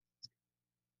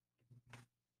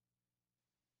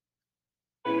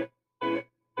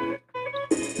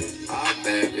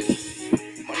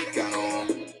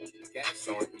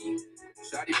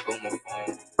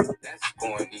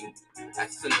corny.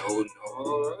 That's a no.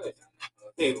 All right.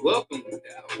 Hey, welcome.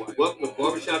 Welcome to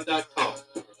Barbershop.talk.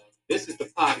 This is the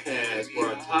podcast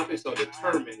where our topics are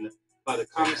determined by the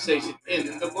conversation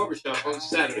in the barbershop on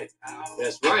Saturday.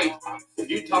 That's right. If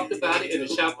you talked about it in the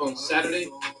shop on Saturday,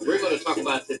 we're going to talk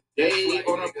about it today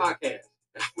on our podcast.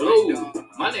 Hello,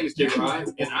 my name is Jay Rod,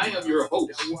 and I am your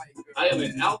host. I am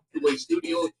in Out the Way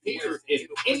Studio here in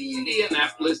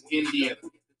Indianapolis, Indiana,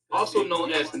 also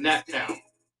known as NatTown.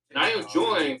 And I am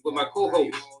joined with my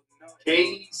co-host,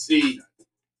 KC.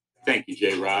 Thank you,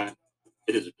 Jay Rod.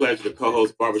 It is a pleasure to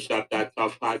co-host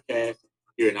Barbershop.talk podcast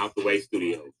here in Out the Way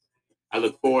Studios. I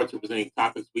look forward to presenting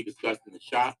topics we discussed in the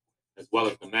shop, as well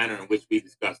as the manner in which we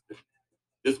discussed them.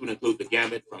 This would include the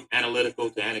gamut from analytical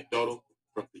to anecdotal,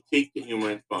 from critique to humor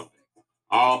and fun,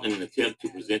 all in an attempt to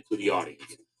present to the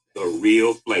audience the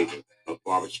real flavor of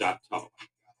Barbershop Talk.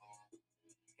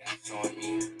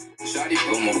 Shawty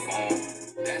blow my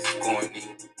phone, that's corny.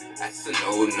 That's a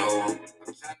no.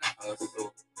 I'm trying to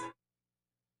hustle.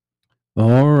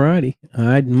 All righty.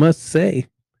 I must say,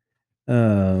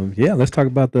 let's talk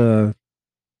about the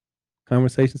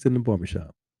conversations in the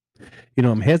barbershop.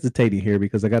 I'm hesitating here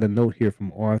because I got a note here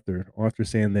from Arthur. Arthur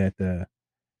saying that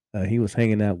he was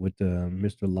hanging out with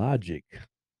Mr. Logic.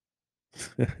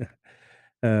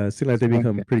 Seems like they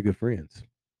become pretty good friends.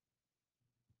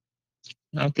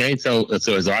 Okay, so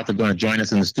is Arthur going to join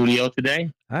us in the studio today?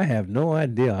 I have no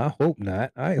idea. I hope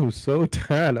not. I am so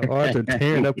tired of Arthur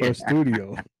tearing up our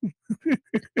studio.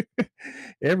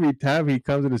 Every time he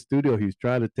comes in the studio, he's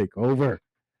trying to take over.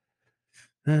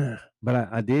 But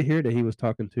I did hear that he was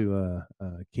talking to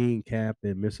King Cap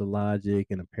and Mr. Logic,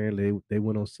 and apparently they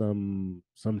went on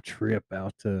some trip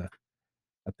out to.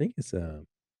 I think it's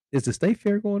is the state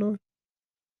fair going on?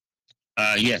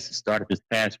 Yes, it started this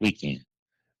past weekend.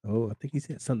 Oh, I think he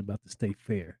said something about the state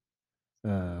fair.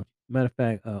 Matter of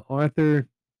fact, Arthur.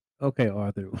 Okay,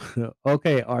 Arthur.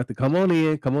 Okay, Arthur, come on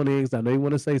in. Come on in, 'cause I know you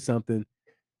want to say something.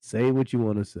 Say what you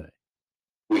want to say.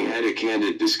 We had a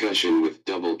candid discussion with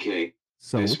Double K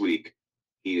this week.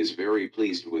 He is very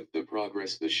pleased with the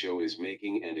progress the show is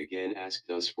making and again asked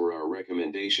us for our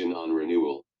recommendation on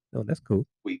renewal. Oh, that's cool.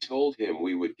 We told him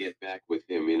we would get back with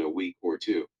him in a week or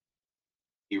two.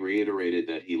 He reiterated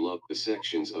that he loved the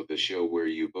sections of the show where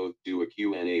you both do a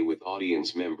Q&A with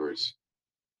audience members.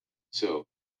 So,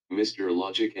 Mr.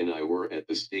 Logic and I were at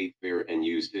the state fair and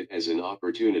used it as an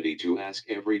opportunity to ask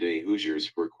everyday Hoosiers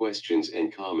for questions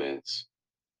and comments.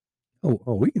 Oh,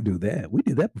 we can do that. We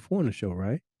did that before in the show,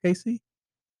 right, Casey?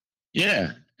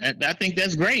 Yeah, I think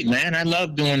that's great, man. I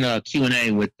love doing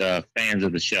Q&A with fans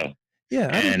of the show. Yeah,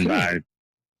 and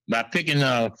by picking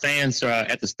fans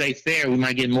at the state fair, we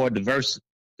might get more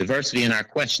diversity in our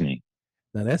questioning.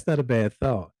 Now that's not a bad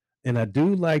thought, and I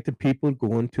do like the people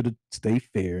going to the state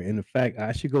fair. And in fact,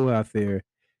 I should go out there.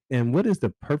 And what is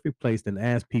the perfect place to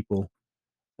ask people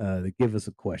to give us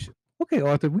a question? Okay,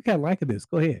 Arthur, we kind of like this.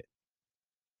 Go ahead.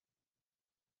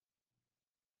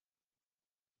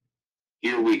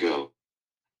 Here we go.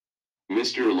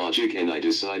 Mr. Logic and I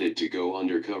decided to go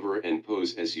undercover and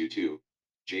pose as you two,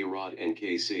 J-Rod and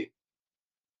KC.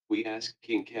 We asked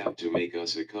King Cap to make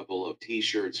us a couple of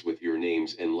t-shirts with your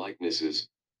names and likenesses,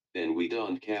 then we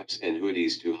donned caps and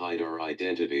hoodies to hide our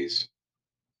identities.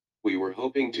 We were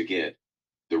hoping to get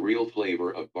the real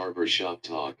flavor of barbershop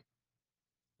talk.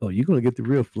 Oh, you're gonna get the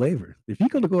real flavor. If you're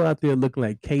gonna go out there looking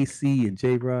like KC and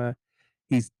J-Rod,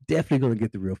 he's definitely gonna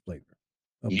get the real flavor.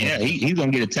 Yeah, he's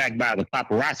gonna get attacked by the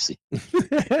paparazzi.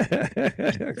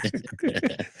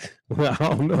 Well, I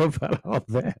don't know about all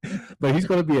that, but he's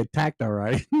gonna be attacked, all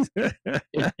right.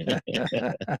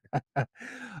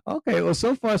 Okay, well,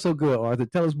 so far so good, Arthur.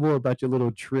 Tell us more about your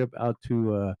little trip out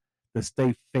to the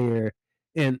state fair,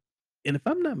 and if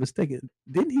I'm not mistaken,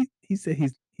 didn't he said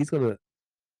he's gonna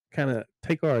kind of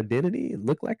take our identity and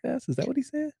look like us? Is that what he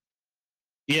said?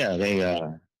 Yeah, they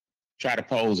try to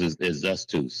pose as us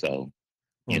too. So,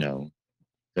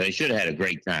 they should have had a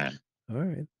great time. All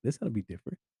right, this ought to be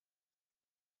different.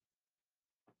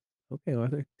 Okay,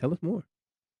 Arthur, tell us more.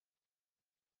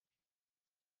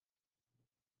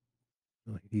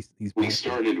 Oh, we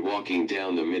started walking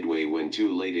down the midway when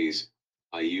two ladies,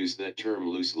 I use that term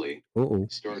loosely,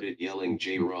 started yelling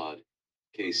J-Rod,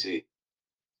 KC.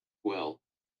 Well,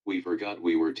 we forgot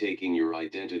we were taking your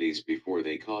identities before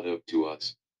they caught up to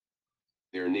us.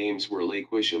 Their names were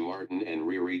LaQuisha Martin and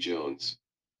Riri Jones.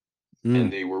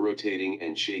 And they were rotating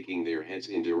and shaking their heads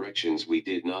in directions we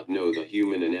did not know the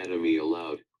human anatomy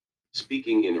allowed,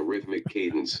 speaking in a rhythmic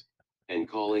cadence, and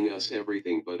calling us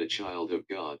everything but a child of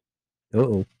God.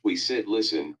 We said,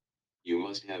 listen, you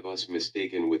must have us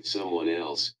mistaken with someone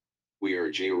else. We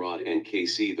are J-Rod and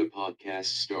KC, the podcast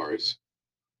stars.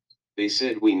 They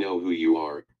said we know who you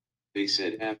are. They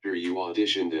said after you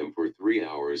auditioned them for 3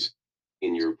 hours,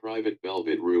 in your private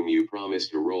velvet room you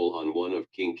promised to roll on one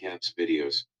of King Cap's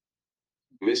videos.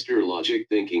 Mr. Logic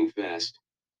thinking fast,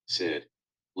 said,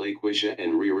 LaQuisha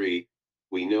and Riri,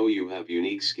 we know you have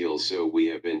unique skills, so we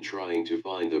have been trying to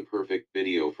find the perfect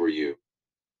video for you.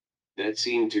 That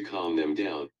seemed to calm them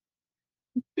down.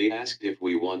 They asked if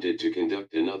we wanted to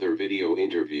conduct another video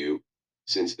interview,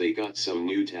 since they got some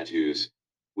new tattoos.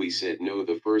 We said no,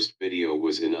 the first video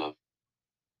was enough.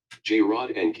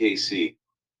 J-Rod and KC,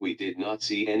 we did not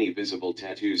see any visible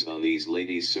tattoos on these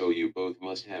ladies, so you both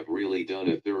must have really done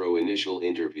a thorough initial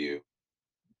interview.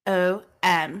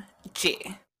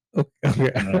 OMG.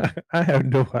 Okay. I have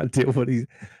no idea what he's.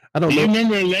 I don't know. You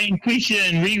remember LaQuisha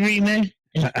and Riri, man?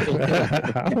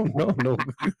 I don't know. No.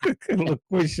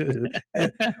 LaQuisha.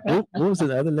 What was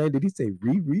the other name? Did he say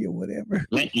Riri or whatever?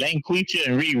 LaQuisha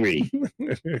and Riri.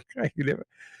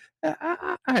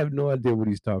 I have no idea what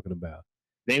he's talking about.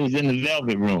 They was in the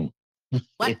velvet room.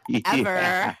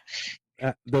 Whatever.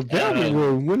 The velvet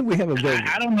room. When do we have a velvet?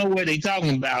 I don't know what they're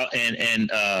talking about, and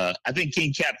I think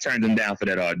King Cap turned them down for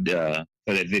that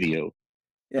video.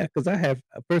 Yeah, because I have.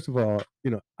 First of all,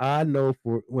 I know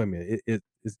for women,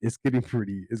 it's getting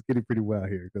pretty. It's getting pretty wild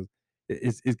here because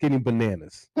it's getting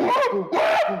bananas.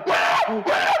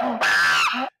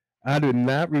 I do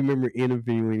not remember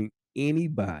interviewing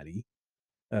anybody,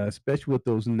 especially with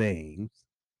those names.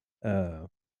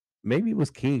 Maybe it was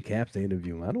King Cap's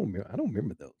interview. I don't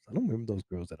remember those. I don't remember those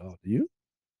girls at all. Do you?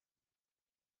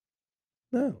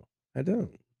 No, I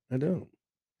don't.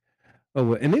 Oh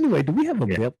well, and anyway, do we have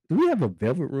a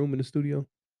velvet room in the studio?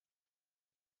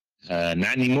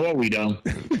 Not anymore. We don't.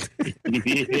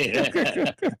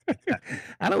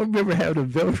 I don't remember having a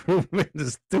velvet room in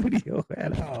the studio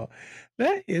at all.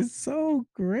 That is so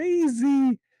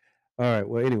crazy. All right.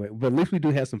 Well, anyway, but at least we do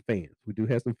have some fans. We do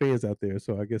have some fans out there,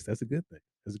 so I guess that's a good thing.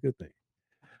 That's a good thing.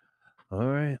 All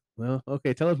right. Well,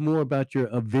 okay. Tell us more about your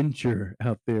adventure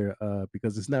out there,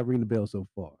 because it's not ringing the bell so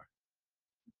far.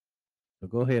 So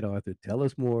go ahead, Arthur. Tell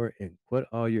us more and quit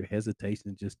all your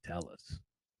hesitation. Just tell us.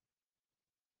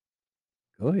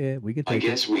 Go ahead. We can take I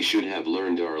guess we should have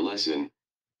learned our lesson,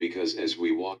 because as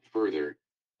we walked further,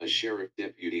 a sheriff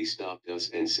deputy stopped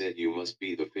us and said, you must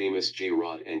be the famous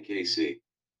J-Rod and KC.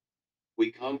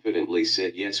 We confidently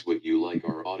said, yes, would you like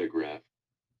our autograph?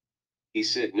 He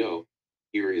said, no,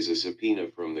 here is a subpoena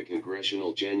from the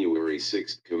Congressional January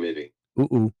 6th Committee.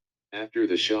 Ooh. After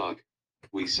the shock,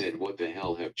 we said, what the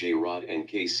hell have J-Rod and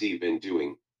KC been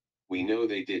doing? We know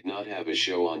they did not have a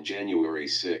show on January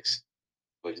 6th,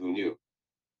 but who knew?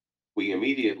 We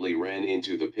immediately ran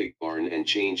into the pig barn and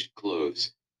changed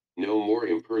clothes. No more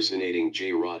impersonating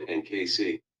J-Rod and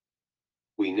KC.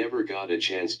 We never got a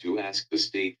chance to ask the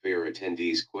state fair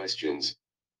attendees questions,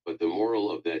 but the moral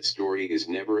of that story is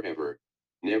never ever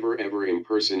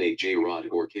impersonate J-Rod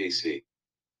or KC.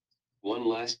 One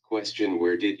last question,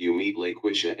 where did you meet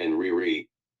LaQuisha and Riri?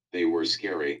 They were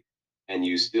scary, and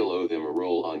you still owe them a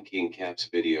role on King Cap's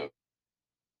video.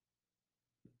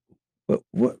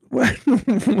 What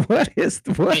is?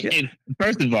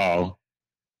 First of all,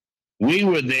 we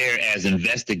were there as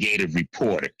investigative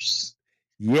reporters.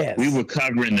 Yes. We were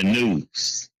covering the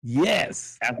news.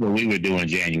 Yes. That's what we were doing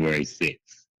January 6th.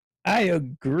 I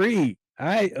agree.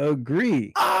 I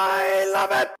love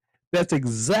it. That's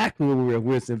exactly what we were.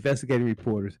 We're investigative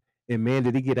reporters. And man,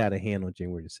 did it get out of hand on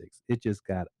January 6th. It just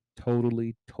got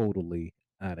totally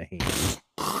out of hand.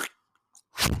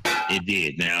 It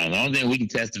did. Now, the only thing we can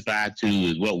testify to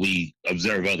is what we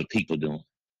observe other people doing.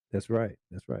 That's right.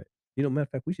 Matter of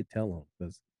fact, we should tell them,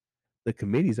 because the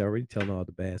committee's already telling all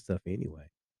the bad stuff anyway.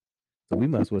 So we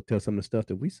might as well tell some of the stuff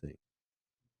that we see.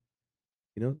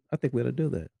 I think we ought to do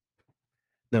that.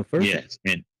 Now, first, yes,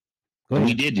 and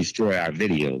we did destroy our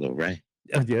video, though, right?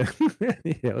 Yeah,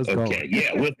 it was okay. gone.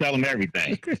 Yeah, we'll tell them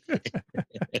everything.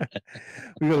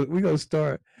 We're gonna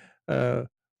start.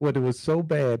 When it was so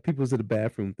bad, people was in the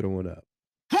bathroom throwing up.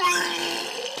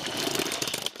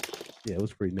 Yeah, it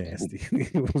was pretty nasty.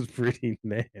 It was pretty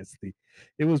nasty.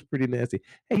 Hey,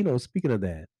 speaking of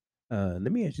that,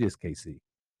 let me ask you this, KC.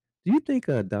 Do you think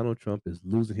Donald Trump is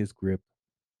losing his grip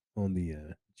on the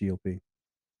GOP?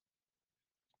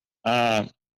 I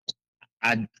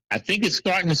think it's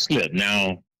starting to slip.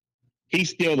 Now, he's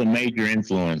still a major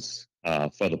influence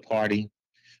for the party,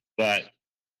 but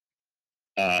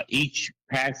each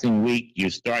passing week, you're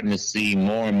starting to see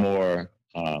more and more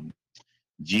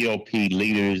GOP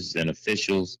leaders and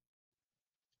officials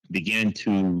begin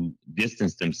to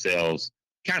distance themselves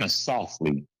kind of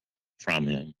softly from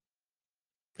him.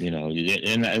 And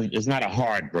it's not a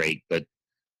hard break, but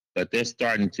they're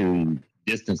starting to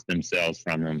distance themselves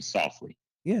from them softly.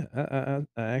 Yeah,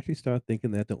 I actually start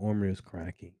thinking that the armor is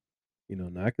cracking.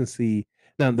 Now I can see.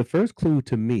 Now the first clue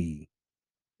to me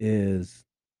is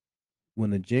when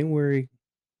the January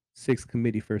 6th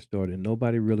committee first started,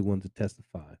 nobody really wanted to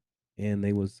testify, and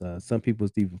they was some people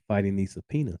was even fighting these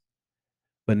subpoenas.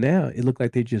 But now it looked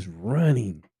like they're just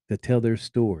running to tell their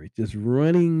story, just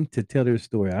running to tell their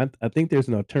story. I think there's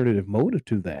an alternative motive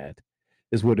to that.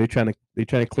 Is where they're trying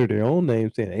to clear their own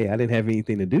name, saying, "Hey, I didn't have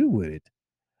anything to do with it."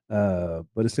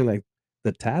 But it seems like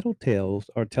the tattletales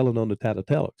are telling on the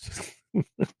tattletellers.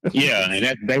 Yeah, and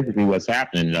that's basically what's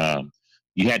happening.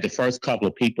 You had the first couple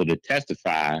of people to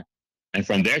testify, and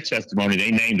from their testimony,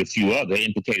 they named a few others. They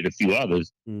implicated a few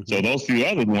others. Mhm. So those few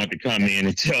others wanted to come in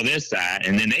and tell their side,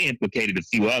 and then they implicated a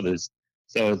few others.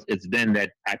 So it's been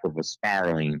that type of a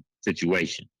spiraling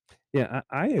situation. Yeah,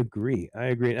 I agree. I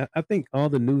agree. I think all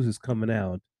the news is coming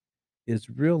out is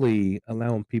really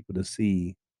allowing people to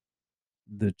see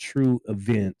the true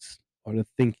events or the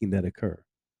thinking that occur.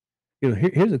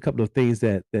 Here's a couple of things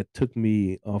that took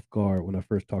me off guard when I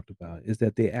first talked about it, is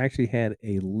that they actually had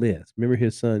a list. Remember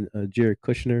his son, Jared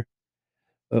Kushner?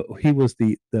 He was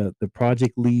the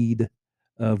project lead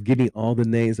of getting all the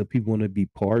names of people want to be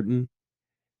pardoned,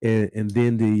 and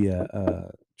then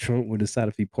Trump would decide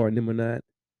if he pardoned him or not.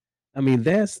 I mean,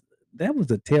 that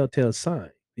was a telltale sign,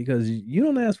 because you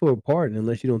don't ask for a pardon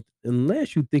unless you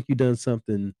think you done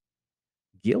something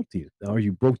guilty or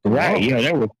you broke the law. Right. Yeah,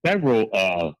 there were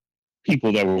several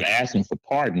people that were asking for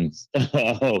pardons,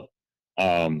 like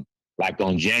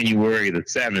on January the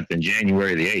 7th and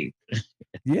January the 8th.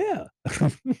 Yeah.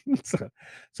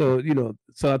 So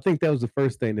I think that was the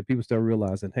first thing that people start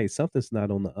realizing, hey, something's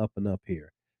not on the up and up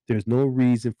here. There's no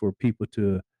reason for people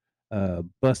to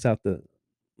bust out through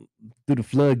the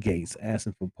floodgates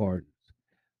asking for pardons.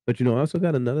 But I also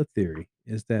got another theory,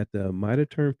 is that might have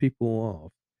turned people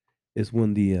off is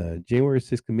when the January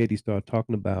 6th committee started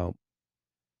talking about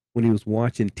when he was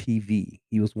watching TV.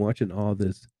 He was watching all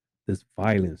this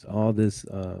violence, all this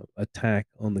attack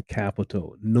on the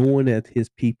Capitol, knowing that his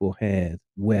people had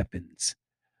weapons.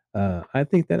 I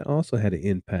think that also had an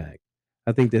impact.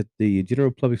 I think that the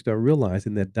general public started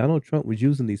realizing that Donald Trump was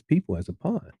using these people as a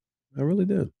pawn. I really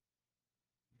do.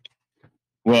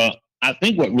 Well, I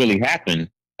think what really happened,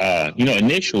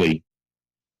 initially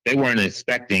they weren't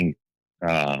expecting.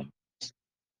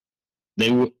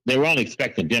 They were only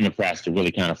expecting Democrats to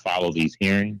really kind of follow these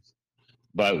hearings,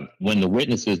 but when the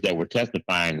witnesses that were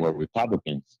testifying were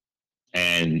Republicans,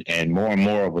 and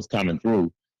more was coming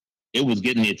through, it was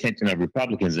getting the attention of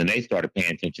Republicans, and they started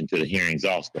paying attention to the hearings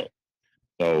also.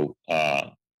 So,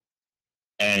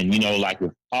 and like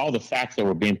with all the facts that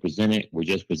were being presented were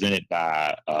just presented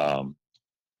by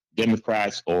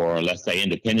Democrats or, let's say,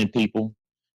 independent people,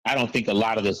 I don't think a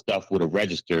lot of this stuff would have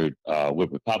registered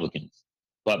with Republicans.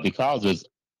 But because there's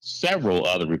several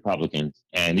other Republicans,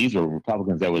 and these were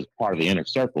Republicans that was part of the inner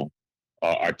circle,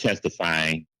 are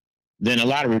testifying, then a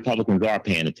lot of Republicans are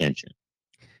paying attention.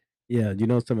 Yeah,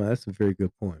 that's a very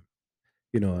good point.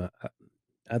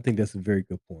 I think that's a very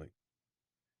good point.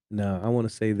 Now, I want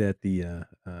to say that the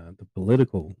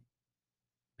political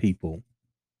people,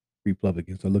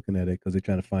 Republicans, are looking at it because they're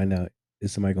trying to find out,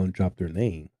 is somebody going to drop their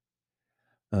name.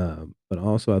 But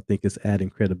also, I think it's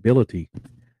adding credibility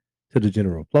to the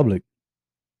general public,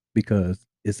 because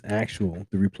it's the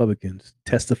Republicans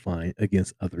testifying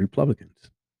against other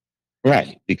Republicans.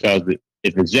 Right, because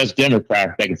if it's just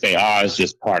Democrats, they can say, "Oh, it's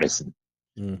just partisan."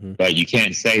 Mm-hmm. But you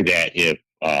can't say that if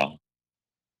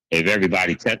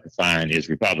everybody testifying is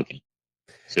Republican.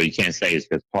 So you can't say it's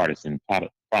just partisan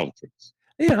politics.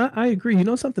 Yeah, I agree.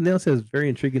 Something else that's very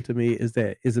intriguing to me is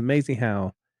that it's amazing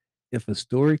how, if a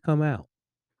story come out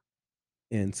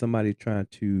and somebody trying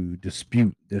to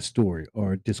dispute their story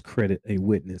or discredit a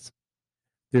witness,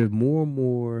 there's more and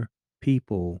more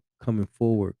people coming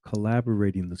forward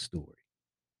collaborating the story.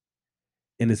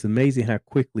 And it's amazing how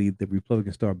quickly the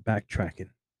Republicans start backtracking.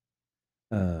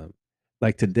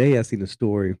 Like today, I seen a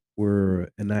story where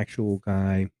an actual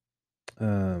guy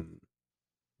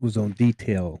was on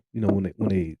detail. When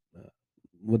they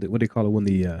what they call it, when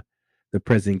the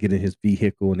president get in his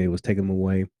vehicle and they was taking him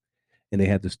away, and they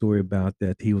had the story about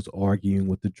that he was arguing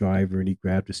with the driver and he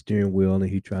grabbed the steering wheel and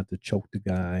he tried to choke the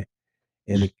guy.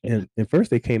 And first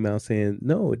they came out saying,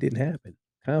 no, it didn't happen.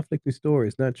 Conflicting story.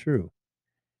 It's not true.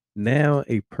 Now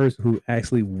a person who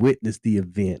actually witnessed the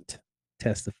event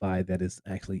testified that it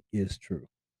actually is true.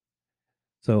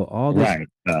 So all this, Right.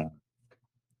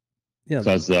 yeah,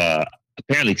 Because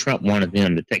apparently Trump wanted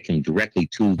them to take him directly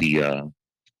to the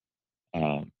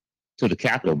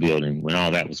Capitol building when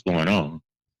all that was going on,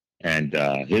 and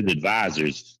his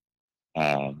advisors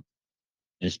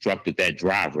instructed that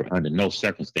driver under no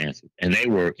circumstances, and they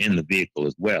were in the vehicle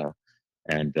as well.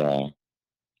 And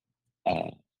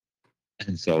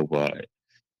so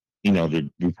the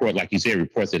report, like you said,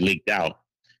 reports had leaked out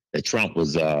that Trump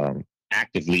was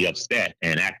actively upset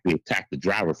and actually attacked the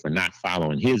driver for not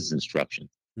following his instructions.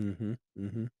 Mm-hmm.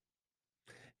 Mm-hmm.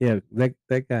 Yeah,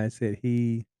 that guy said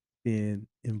he been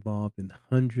involved in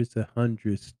hundreds of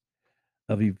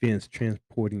events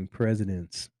transporting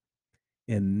presidents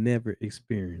and never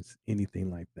experienced anything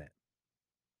like that.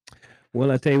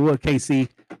 Well, I tell you what, KC,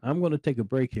 I'm going to take a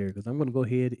break here because I'm going to go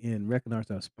ahead and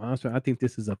recognize our sponsor. I think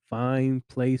this is a fine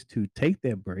place to take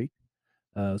that break.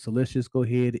 So let's just go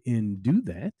ahead and do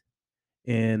that.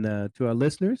 And to our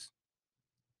listeners,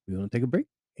 we're going to take a break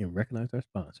and recognize our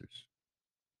sponsors.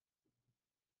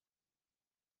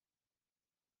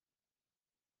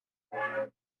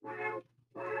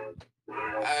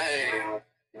 Hey,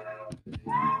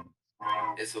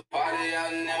 it's a party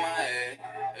out in MIA.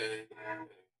 Hey.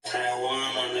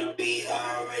 On the beat,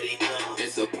 I already know.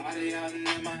 It's a party out in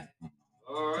MIA.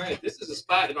 All right, this is a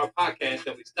spot in our podcast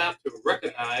that we stop to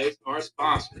recognize our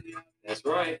sponsor. That's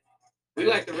right. We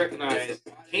like to recognize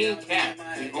King Cap,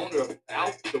 the owner of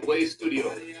Out the Way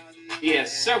Studios. He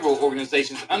has several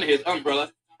organizations under his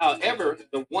umbrella. However,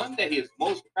 the one that he is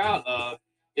most proud of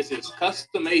is his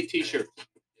custom-made t-shirts.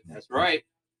 That's right.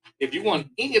 If you want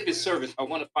any of his service or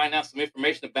want to find out some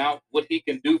information about what he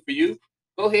can do for you,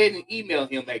 go ahead and email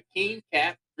him at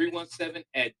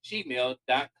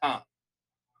kingcap317@gmail.com.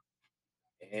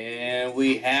 And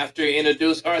we have to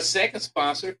introduce our second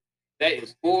sponsor. That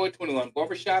is 421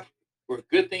 Barbershop, where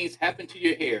good things happen to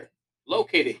your hair.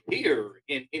 Located here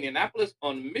in Indianapolis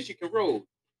on Michigan Road.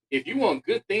 If you want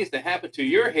good things to happen to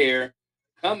your hair,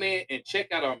 come in and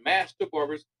check out our master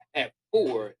barbers at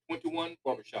 421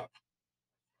 Barbershop.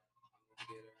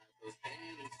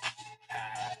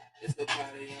 It's a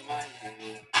party in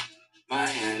Miami.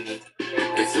 Miami.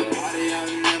 It's a party out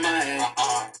in Miami.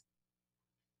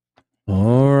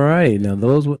 All right, now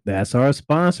that's our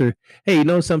sponsor. Hey, you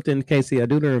know something, Casey? I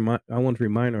want to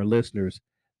remind our listeners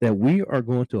that we are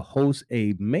going to host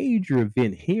a major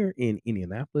event here in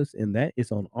Indianapolis, and that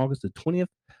is on August the 20th,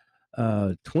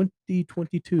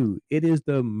 2022. It is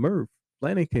the Murph,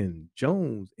 Flanagan,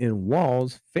 Jones, and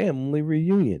Walls family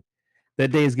reunion.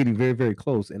 That day is getting very, very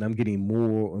close, and I'm getting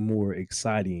more and more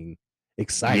excited.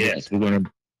 Yes, we're gonna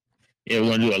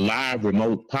do a live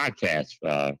remote podcast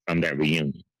from that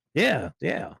reunion. Yeah.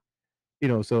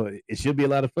 So it should be a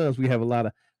lot of fun. We have a lot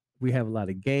of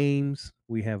games,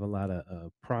 we have a lot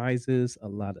of prizes, a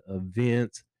lot of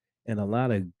events, and a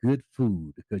lot of good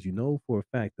food. Because for a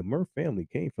fact the Murph family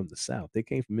came from the South. They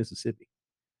came from Mississippi.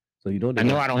 So I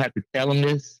know I don't have to tell them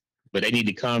this, but they need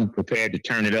to come prepared to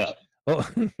turn it up. Oh,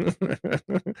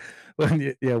 well,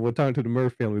 yeah. We're talking to the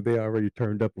Murph family. They already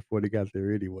turned up before they got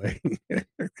there anyway.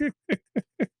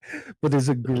 But it's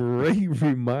a great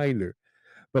reminder.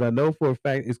 But I know for a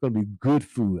fact it's going to be good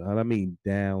food. And I mean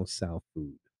down south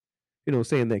food.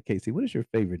 Saying that, Casey, what is your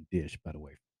favorite dish, by the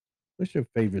way? What's your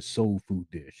favorite soul food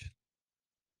dish?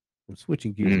 I'm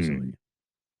switching gears on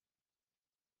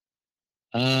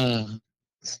you.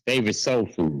 Favorite soul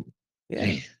food.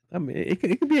 Yeah. I mean, it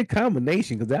could be a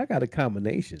combination because I got a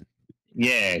combination.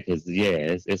 Yeah, because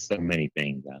it's so many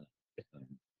things out of it.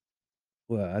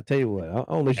 Well, I tell you what,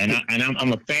 I'm a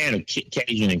fan of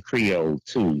Cajun and Creole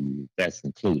too. That's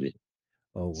included.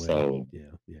 Oh, well, so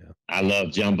yeah. I love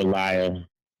jambalaya.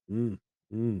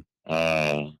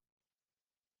 I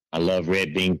love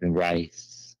red beans and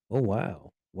rice. Oh,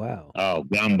 wow. Oh,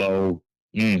 gumbo.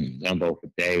 Gumbo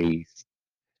for days.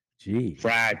 Gee.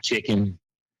 Fried chicken.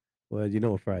 Well,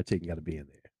 fried chicken got to be in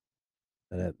there.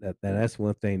 That's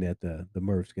one thing that the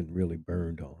Murphs can really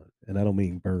burn on, and I don't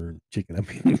mean burn chicken. I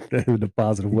mean in a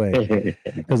positive way,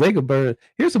 because they can burn.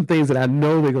 Here's some things that I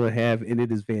know they're gonna have, and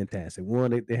it is fantastic.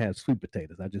 One, they have sweet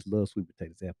potatoes. I just love sweet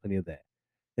potatoes. They have plenty of that,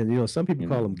 and some people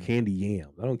call them candy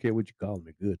yams. I don't care what you call them;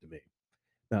 they're good to me.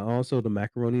 Now, also the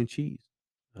macaroni and cheese.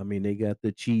 I mean, they got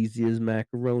the cheesiest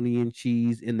macaroni and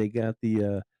cheese, and they got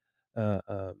the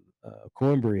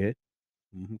cornbread.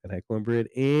 Gotta have cornbread,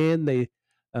 and they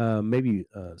maybe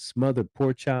smothered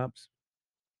pork chops,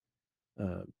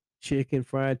 chicken,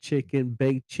 fried chicken,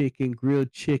 baked chicken,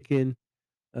 grilled chicken,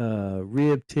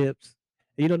 rib tips.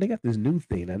 And, they got this new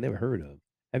thing I never heard of.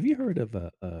 Have you heard of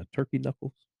turkey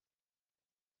knuckles?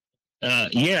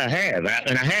 Yeah, I have,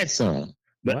 and I had some.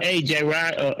 But what? Hey, J.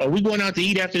 Rod, are we going out to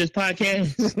eat after this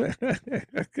podcast?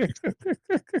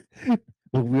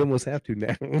 Well, we almost have to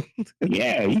now.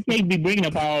 Yeah, you can't be bringing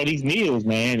up all these meals,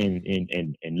 man,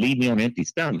 and leave me on an empty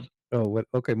stomach. Oh, what?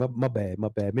 Okay, my bad.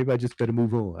 Maybe I just better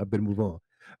move on. I better move on.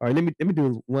 All right, let me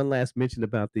do one last mention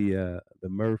about the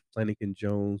Murph, Flanagan,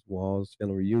 Jones, Walls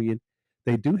family reunion.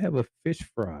 They do have a fish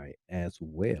fry as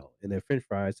well, and their French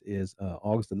fries is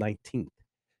August the 19th.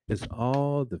 It's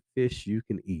all the fish you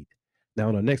can eat. Now,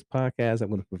 on our next podcast, I'm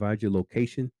going to provide you a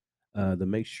location to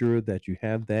make sure that you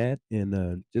have that,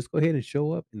 and just go ahead and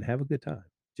show up and have a good time.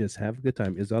 Just have a good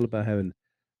time. It's all about having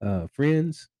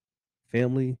friends,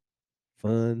 family,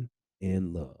 fun,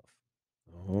 and love.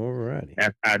 All righty.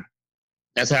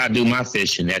 That's how I do my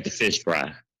fishing at the fish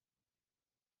fry.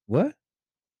 What?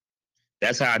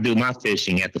 That's how I do my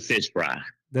fishing at the fish fry.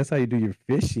 That's how you do your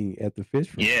fishing at the fish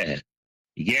fry? Yeah.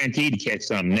 You guaranteed to catch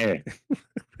something there.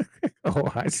 Oh,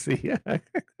 I see.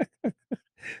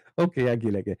 Okay, I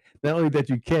get it. Not only that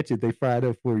you catch it, they fry it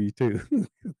up for you too.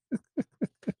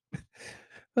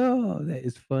 Oh, that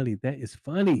is funny. That is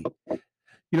funny.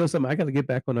 You know something? I got to get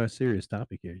back on our serious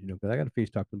topic here. Because I got to finish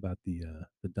talking about the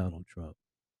Donald Trump.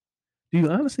 Do you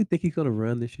honestly think he's going to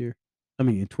run this year? I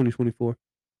mean, in 2024?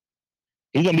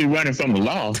 He's going to be running from the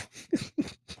law.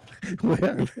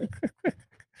 Well,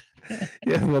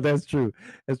 yeah, well, that's true.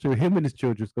 That's true. Him and his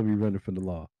children is going to be running from the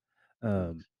law.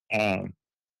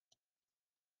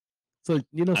 So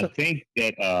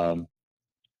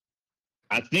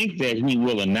I think that he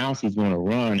will announce he's going to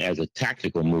run as a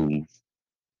tactical move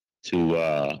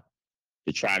to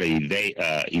try to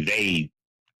evade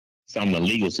some of the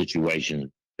legal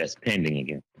situation that's pending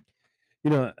again.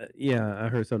 Yeah, I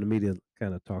heard some of the media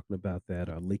kind of talking about that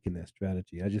or leaking that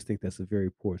strategy. I just think that's a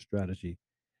very poor strategy,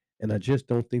 and I just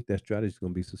don't think that strategy is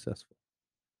going to be successful.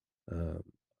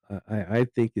 I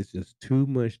think it's just too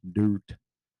much dirt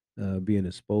being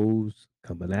exposed,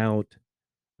 coming out.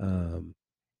 And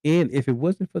if it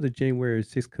wasn't for the January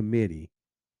 6th committee,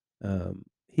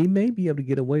 he may be able to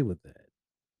get away with that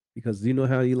because you know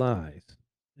how he lies.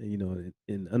 And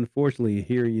unfortunately,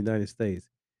 here in the United States,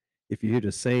 if you hear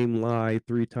the same lie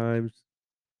 3 times,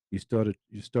 you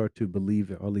start to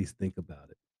believe it or at least think about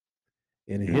it.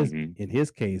 And in his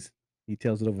case, he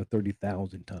tells it over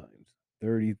 30,000 times.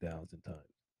 30,000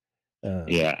 times.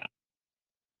 Yeah.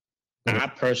 I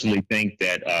personally think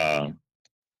that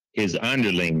his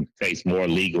underling face more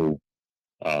legal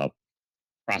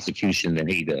prosecution than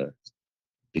he does,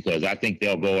 because I think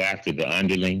they'll go after the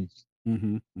underlings,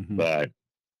 but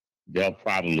they'll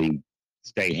probably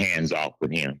stay hands off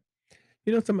with him.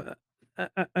 The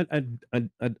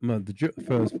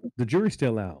jury's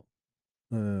still out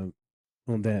on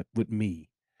that with me.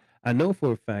 I know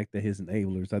for a fact that his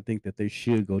enablers, I think that they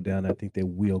should go down. I think they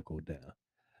will go down.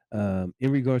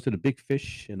 In regards to the big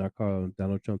fish, and I call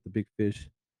Donald Trump the big fish,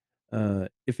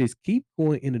 if it's keep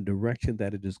going in the direction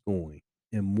that it is going,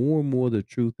 and more of the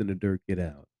truth and the dirt get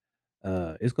out,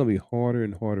 it's going to be harder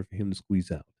and harder for him to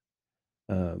squeeze out.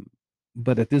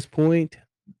 But at this point,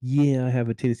 yeah, I have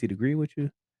a tendency to agree with you,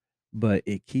 but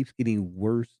it keeps getting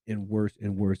worse and worse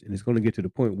and worse, and it's going to get to the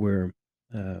point where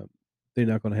they're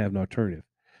not going to have an alternative.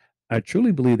 I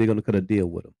truly believe they're going to cut a deal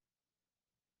with him.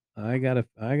 I gotta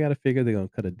figure they're gonna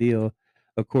cut a deal.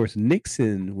 Of course,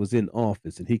 Nixon was in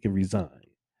office and he can resign.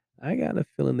 I got a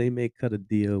feeling they may cut a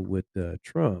deal with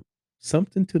Trump,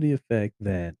 something to the effect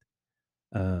that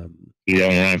he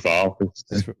don't run for office.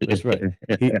 That's right.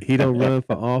 He don't run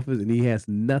for office, and he has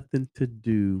nothing to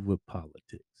do with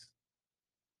politics.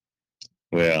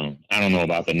 Well, I don't know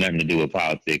about the nothing to do with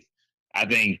politics. I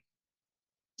think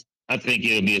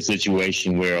it'll be a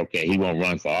situation where, okay, he won't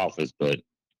run for office, but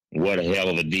what a hell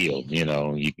of a deal.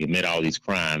 You commit all these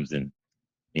crimes and,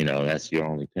 that's your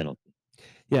only penalty.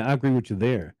 Yeah, I agree with you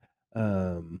there.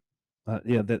 But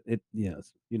in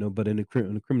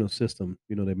the criminal system,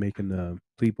 they're making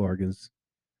plea bargains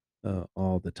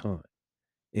all the time.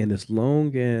 And as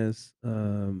long as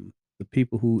the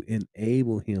people who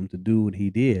enable him to do what he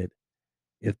did,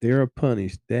 if they're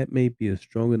punished, that may be a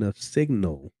strong enough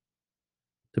signal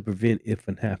to prevent it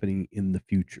from happening in the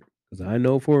future. Because I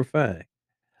know for a fact,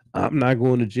 I'm not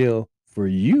going to jail for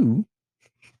you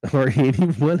or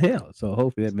anyone else. So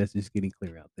hopefully that message is getting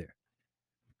clear out there.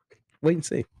 Wait and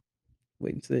see.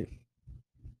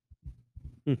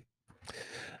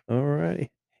 All right.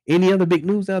 Any other big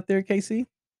news out there, KC?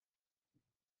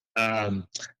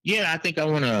 Yeah, I think I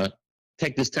want to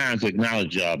take this time to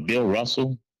acknowledge Bill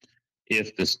Russell.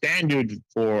 If the standard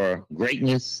for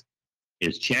greatness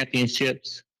is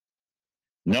championships,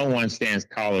 no one stands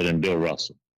taller than Bill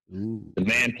Russell. Ooh. The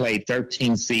man played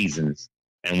 13 seasons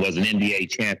and was an NBA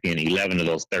champion 11 of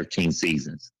those 13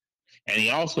 seasons. And he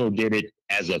also did it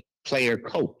as a player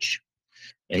coach.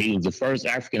 And he was the first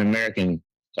African-American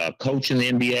coach in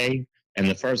the NBA and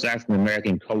the first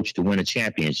African-American coach to win a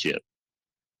championship.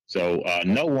 So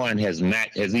no one has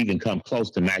even come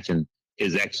close to matching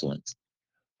his excellence.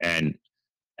 And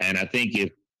I think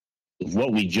if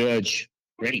what we judge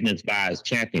greatness by is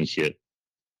championship,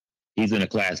 he's in a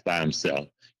class by himself.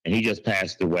 And he just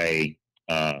passed away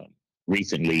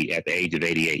recently at the age of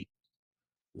 88.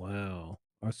 Wow.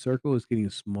 Our circle is getting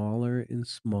smaller and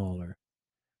smaller.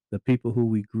 The people who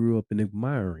we grew up in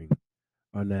admiring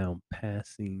are now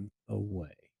passing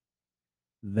away.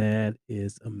 That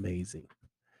is amazing.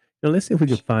 Now let's see if we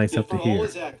can find Yet something for all here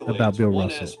his accolades, about Bill one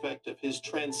Russell. aspect of his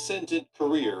transcendent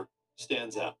career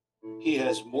stands out. He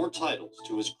has more titles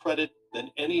to his credit than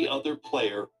any other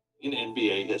player in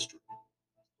NBA history.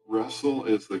 Russell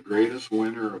is the greatest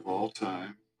winner of all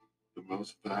time, the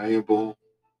most valuable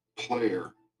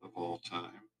player of all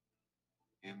time,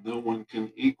 and no one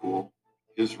can equal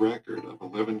his record of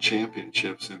 11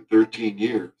 championships in 13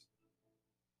 years.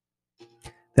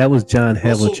 That was John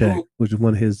Russell Havlicek, grew- which is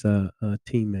one of his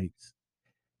teammates.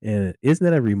 And isn't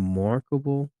that a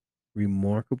remarkable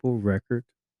record?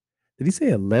 Did he say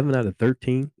 11 out of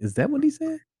 13? Is that what he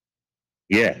said?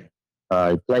 Yeah.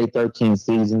 He played 13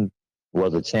 seasons,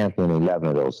 was a champion in 11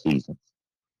 of those seasons.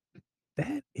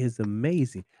 That is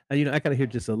amazing. I got to hear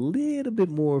just a little bit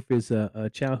more of his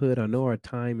childhood. I know our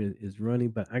time is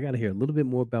running, but I got to hear a little bit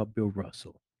more about Bill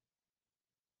Russell.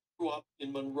 Grew up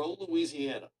in Monroe,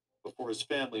 Louisiana, before his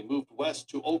family moved west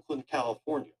to Oakland,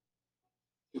 California.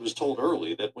 He was told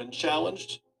early that when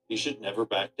challenged, he should never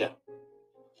back down.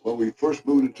 When we first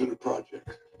moved into the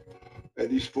project, and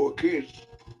these 4 kids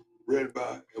ran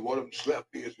by, and one of them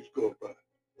slapped me as he scored by.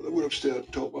 Well, I went upstairs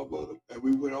and told my mother, and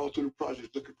we went all through the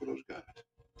project looking for those guys.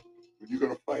 But you're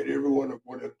going to fight every one of them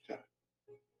one at a time.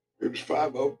 There was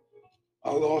 5 of them.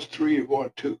 I lost 3 and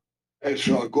won 2. And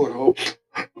so I go home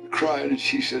crying, and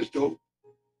she says, don't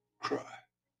cry.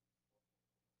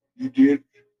 You did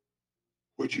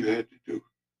what you had to do.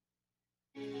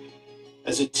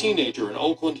 As a teenager in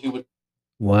Oakland, he would.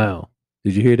 Wow.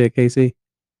 Did you hear that, Casey?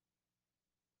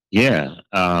 Yeah.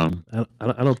 I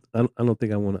don't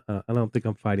think I want to. I don't think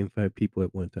I'm fighting 5 people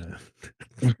at one time.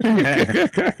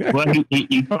 Well,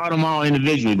 he fought them all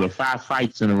individually, but 5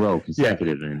 fights in a row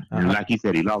consecutive, and like he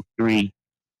said, he lost 3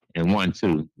 and won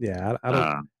 2. Yeah,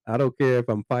 I don't care if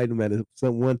I'm fighting them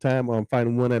at one time or I'm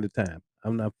fighting one at a time.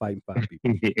 I'm not fighting 5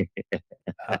 people.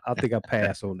 I think I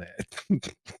pass on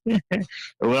that.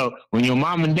 Well, when your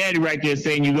mom and daddy right there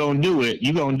saying you're gonna do it,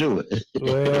 you're gonna do it.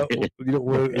 Well,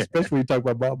 especially when you talk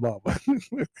about my mama.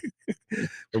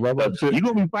 You're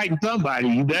gonna be fighting somebody.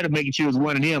 You better make sure it's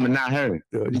one of them and not her.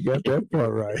 You got that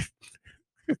part right.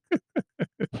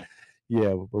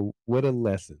 Yeah, but what a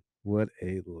lesson! What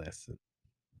a lesson!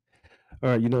 All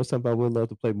right, something I would love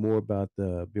to play more about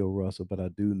Bill Russell, but I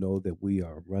do know that we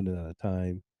are running out of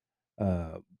time.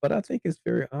 But I think it's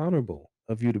very honorable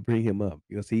of you to bring him up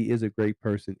because he is a great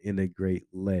person and a great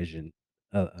legend.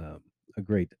 A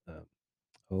great.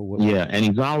 Yeah, and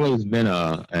he's always been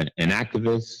an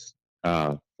activist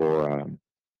for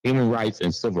human rights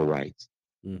and civil rights.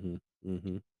 Mm-hmm.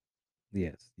 Mm-hmm.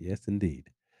 Yes, indeed.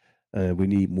 We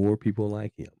need more people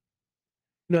like him.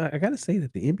 I got to say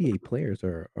that the NBA players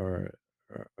are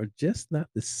just not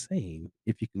the same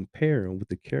if you compare them with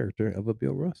the character of a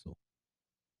Bill Russell.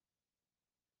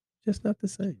 Just not the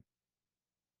same.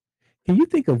 Can you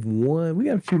think of one? We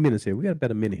got a few minutes here. We got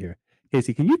about a minute here.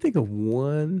 Casey, can you think of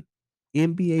one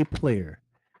NBA player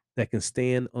that can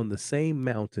stand on the same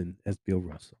mountain as Bill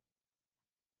Russell?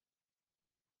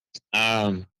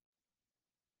 I'm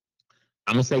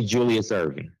gonna say Julius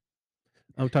Erving.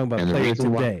 I'm talking about player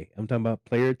today. I'm talking about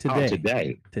player today. Oh,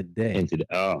 today. Today.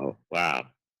 Oh, wow.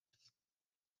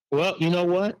 Well, you know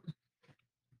what?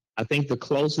 I think the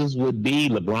closest would be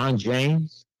LeBron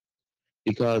James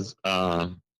because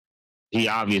he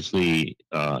obviously,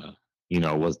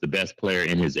 was the best player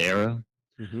in his era.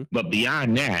 Mm-hmm. But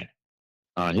beyond that,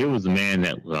 here was a man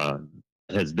that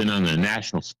has been on the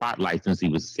national spotlight since he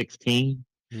was 16.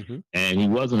 Mm-hmm. And he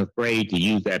wasn't afraid to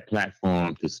use that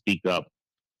platform to speak up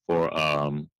for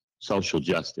social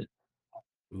justice.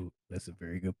 Ooh, that's a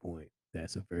very good point.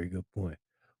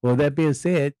 Well, that being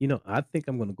said, I think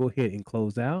I'm going to go ahead and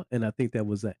close out. And I think that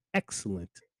was an excellent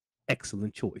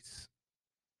choice.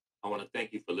 I want to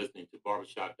thank you for listening to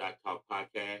Barbershop.Talk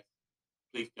podcast.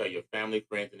 Please tell your family,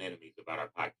 friends, and enemies about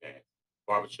our podcast,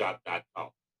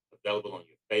 Barbershop.Talk, available on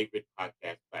your favorite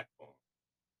podcast platform.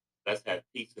 Let's have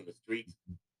peace in the streets.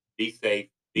 Be safe,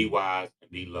 be wise, and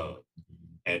be loved.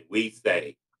 And we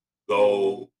say,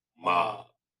 go mob.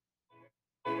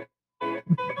 I'm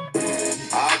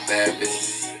bad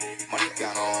bitch. Money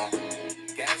got on.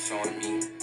 Gas on me.